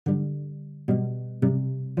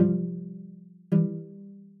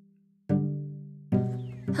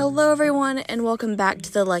Hello everyone, and welcome back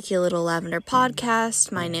to the Lucky Little Lavender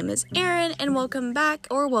podcast. My name is Erin, and welcome back,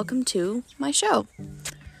 or welcome to my show.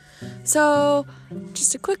 So,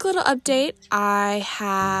 just a quick little update. I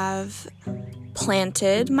have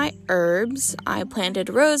planted my herbs. I planted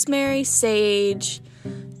rosemary, sage,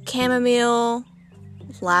 chamomile,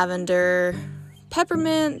 lavender,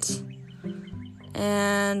 peppermint,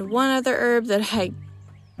 and one other herb that I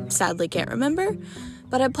sadly can't remember.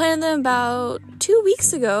 But I planted them about 2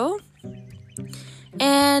 weeks ago,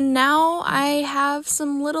 and now I have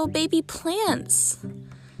some little baby plants.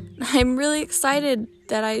 I'm really excited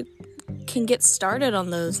that I can get started on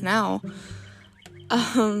those now.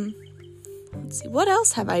 Let's see, what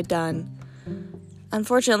else have I done?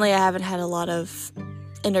 Unfortunately, I haven't had a lot of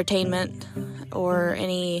entertainment or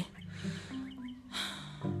any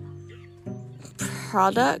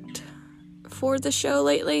product for the show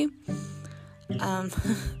lately.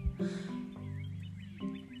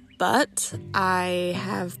 But I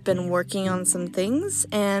have been working on some things,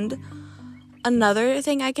 and another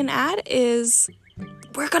thing I can add is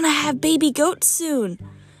we're gonna have baby goats soon,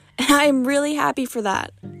 and I'm really happy for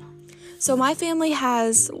that. So my family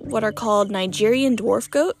has what are called Nigerian dwarf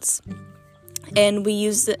goats, and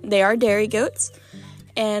they are dairy goats,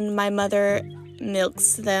 and my mother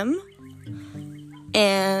milks them,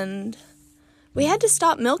 and we had to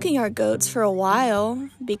stop milking our goats for a while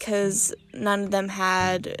because none of them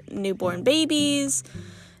had newborn babies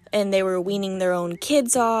and they were weaning their own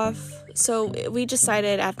kids off. So we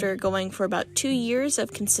decided, after going for about 2 years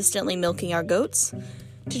of consistently milking our goats,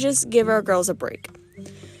 to just give our girls a break.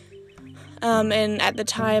 And at the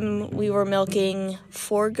time, we were milking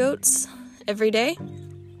 4 goats every day.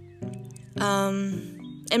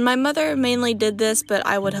 And my mother mainly did this, but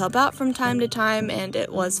I would help out from time to time, and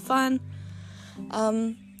it was fun.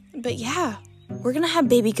 But yeah, we're gonna have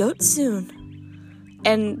baby goats soon.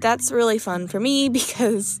 And that's really fun for me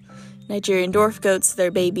because Nigerian dwarf goats,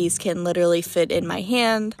 their babies can literally fit in my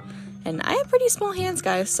hand. And I have pretty small hands,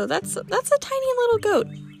 guys, so that's a tiny little goat.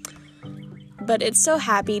 But it's so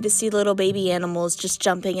happy to see little baby animals just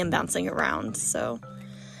jumping and bouncing around. So,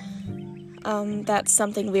 that's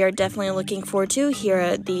something we are definitely looking forward to here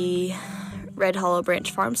at the Red Hollow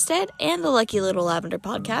Branch Farmstead and the Lucky Little Lavender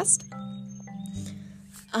podcast.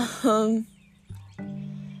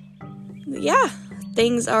 Yeah,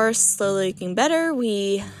 things are slowly looking better.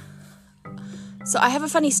 So I have a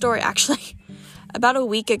funny story, actually. About a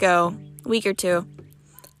week or two,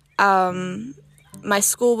 my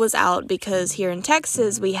school was out because here in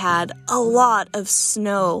Texas, we had a lot of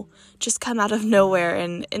snow just come out of nowhere.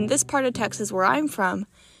 And in this part of Texas where I'm from,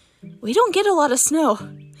 we don't get a lot of snow.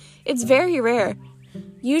 It's very rare.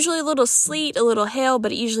 Usually a little sleet, a little hail,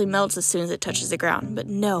 but it usually melts as soon as it touches the ground. But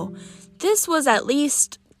no, this was at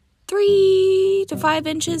least 3 to 5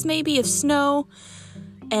 inches maybe of snow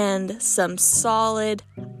and some solid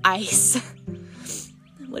ice,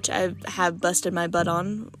 which I have busted my butt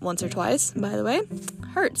on once or twice, by the way.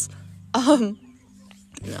 Hurts.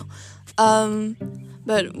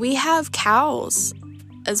 But we have cows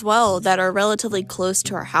as well that are relatively close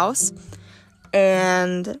to our house,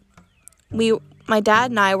 and my dad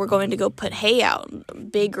and I were going to go put hay out,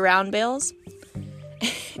 big round bales,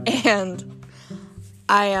 and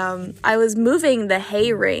I was moving the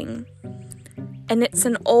hay ring, and it's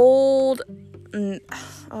an old,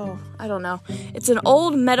 it's an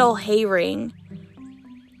old metal hay ring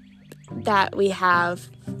that we have,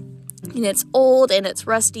 and it's old, and it's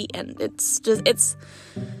rusty, and it's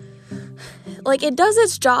like, it does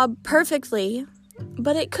its job perfectly,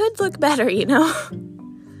 but it could look better,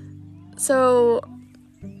 So,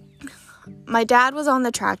 my dad was on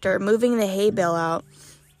the tractor moving the hay bale out,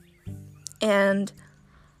 and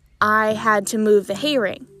I had to move the hay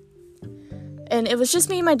ring. And it was just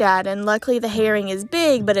me and my dad, and luckily the hay ring is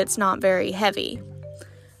big, but it's not very heavy.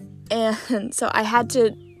 And so I had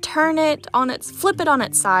to flip it on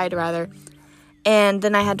its side, rather, and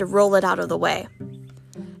then I had to roll it out of the way.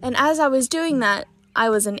 And as I was doing that,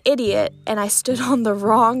 I was an idiot, and I stood on the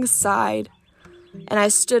wrong side. And I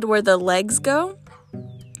stood where the legs go,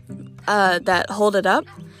 that hold it up,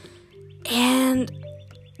 and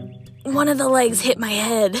one of the legs hit my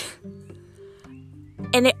head,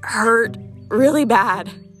 and it hurt really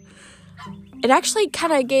bad. It actually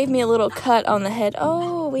kind of gave me a little cut on the head.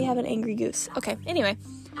 Oh, we have an angry goose. Okay, anyway,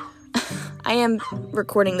 I am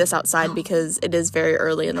recording this outside because it is very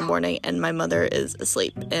early in the morning, and my mother is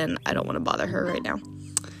asleep, and I don't want to bother her right now.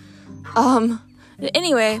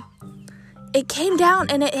 Anyway, it came down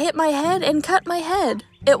and it hit my head and cut my head.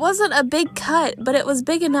 It wasn't a big cut, but it was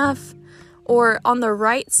big enough, or on the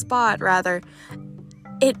right spot, rather,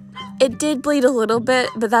 it did bleed a little bit,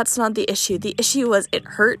 but that's not the issue. The issue was it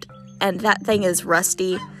hurt, and that thing is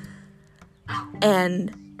rusty.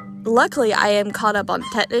 And luckily, I am caught up on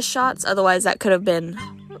tetanus shots. Otherwise, that could have been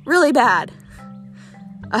really bad.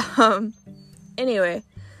 Anyway,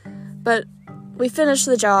 but we finished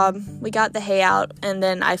the job. We got the hay out, and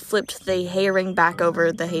then I flipped the hay ring back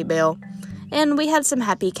over the hay bale, and we had some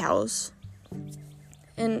happy cows.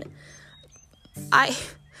 And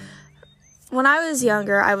when I was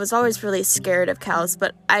younger, I was always really scared of cows,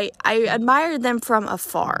 but I admired them from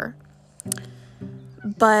afar.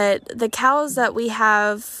 But the cows that we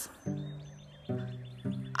have,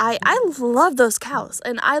 I love those cows,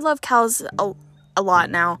 and I love cows a lot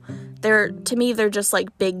now. To me, they're just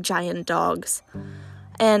like big giant dogs.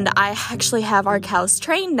 And I actually have our cows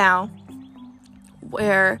trained now,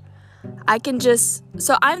 where I can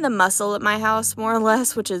so I'm the muscle at my house, more or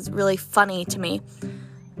less, which is really funny to me.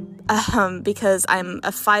 Because I'm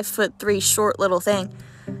a 5'3" short little thing,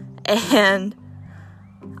 and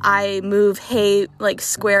I move hay, like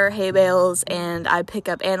square hay bales, and I pick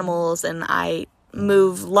up animals, and I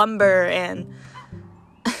move lumber, and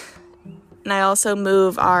I also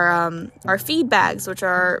move our feed bags, which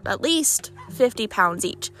are at least 50 pounds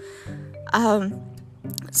each.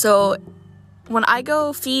 So when I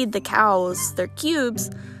go feed the cows their cubes,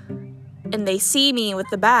 and they see me with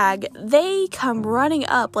the bag, they come running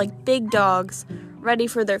up like big dogs, ready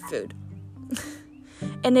for their food.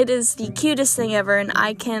 And it is the cutest thing ever, and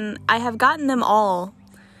I have gotten them all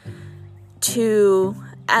to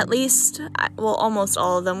at least, well, almost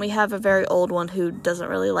all of them. We have a very old one who doesn't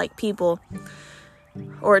really like people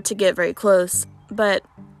or to get very close, but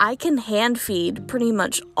I can hand feed pretty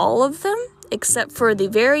much all of them, except for the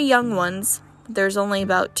very young ones. There's only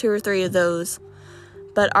about 2 or 3 of those.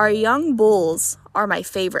 But our young bulls are my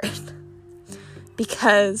favorite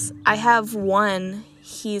because I have one.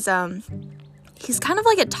 He's kind of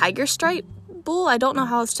like a tiger stripe bull. I don't know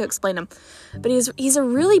how else to explain him, but he's a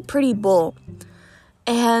really pretty bull,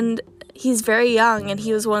 and he's very young, and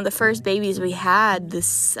he was one of the first babies we had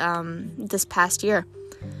this past year.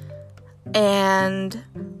 And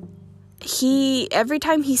every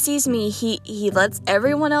time he sees me, he lets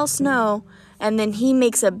everyone else know, and then he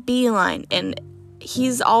makes a beeline, and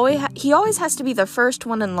he always has to be the first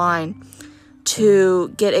one in line to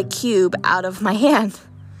get a cube out of my hand.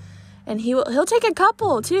 And he'll take a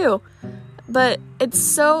couple too. But it's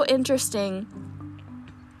so interesting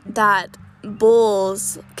that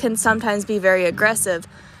bulls can sometimes be very aggressive,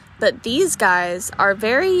 but these guys are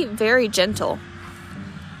very, very gentle.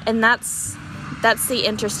 And that's the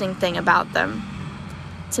interesting thing about them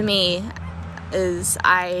to me, is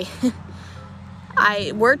I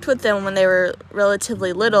worked with them when they were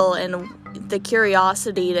relatively little, and the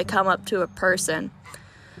curiosity to come up to a person.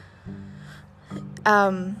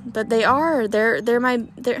 But they're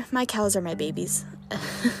my cows are my babies.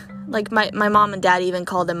 Like my mom and dad even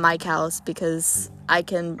call them my cows because I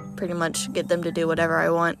can pretty much get them to do whatever I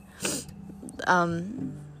want.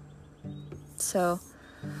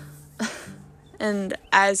 And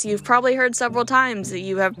as you've probably heard several times,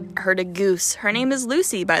 you have heard a goose. Her name is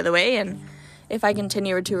Lucy, by the way, and if I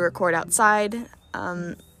continue to record outside,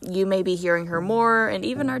 you may be hearing her more, and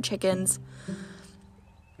even our chickens.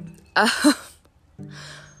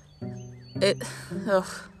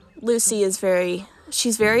 Lucy is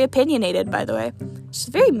she's very opinionated, by the way. She's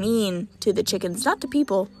very mean to the chickens, not to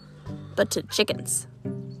people, but to chickens.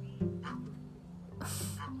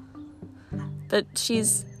 But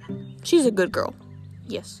she's a good girl.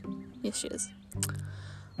 Yes, she is.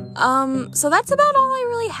 So that's about all I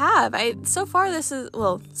really have. So far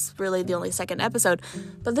it's really the only second episode,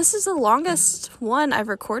 but this is the longest one I've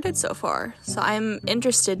recorded so far. So I'm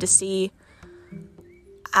interested to see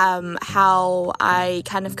how I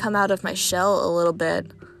kind of come out of my shell a little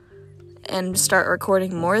bit and start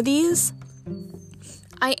recording more of these.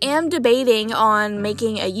 I am debating on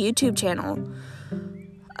making a YouTube channel,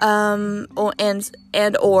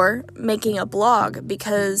 or making a blog,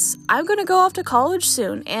 because I'm gonna go off to college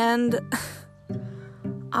soon, and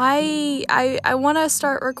I want to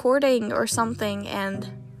start recording or something and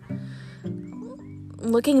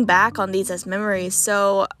looking back on these as memories.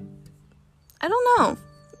 So I don't know,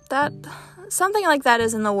 that something like that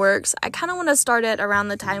is in the works. I kind of want to start it around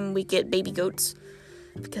the time we get baby goats,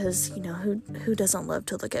 because who doesn't love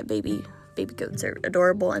to look at baby goats? Are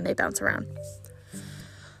adorable and they bounce around.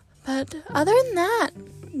 But other than that,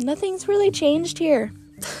 nothing's really changed here.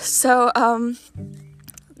 So,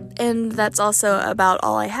 and that's also about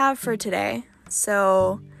all I have for today.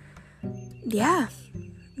 So, yeah.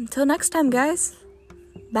 Until next time, guys.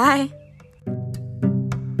 Bye.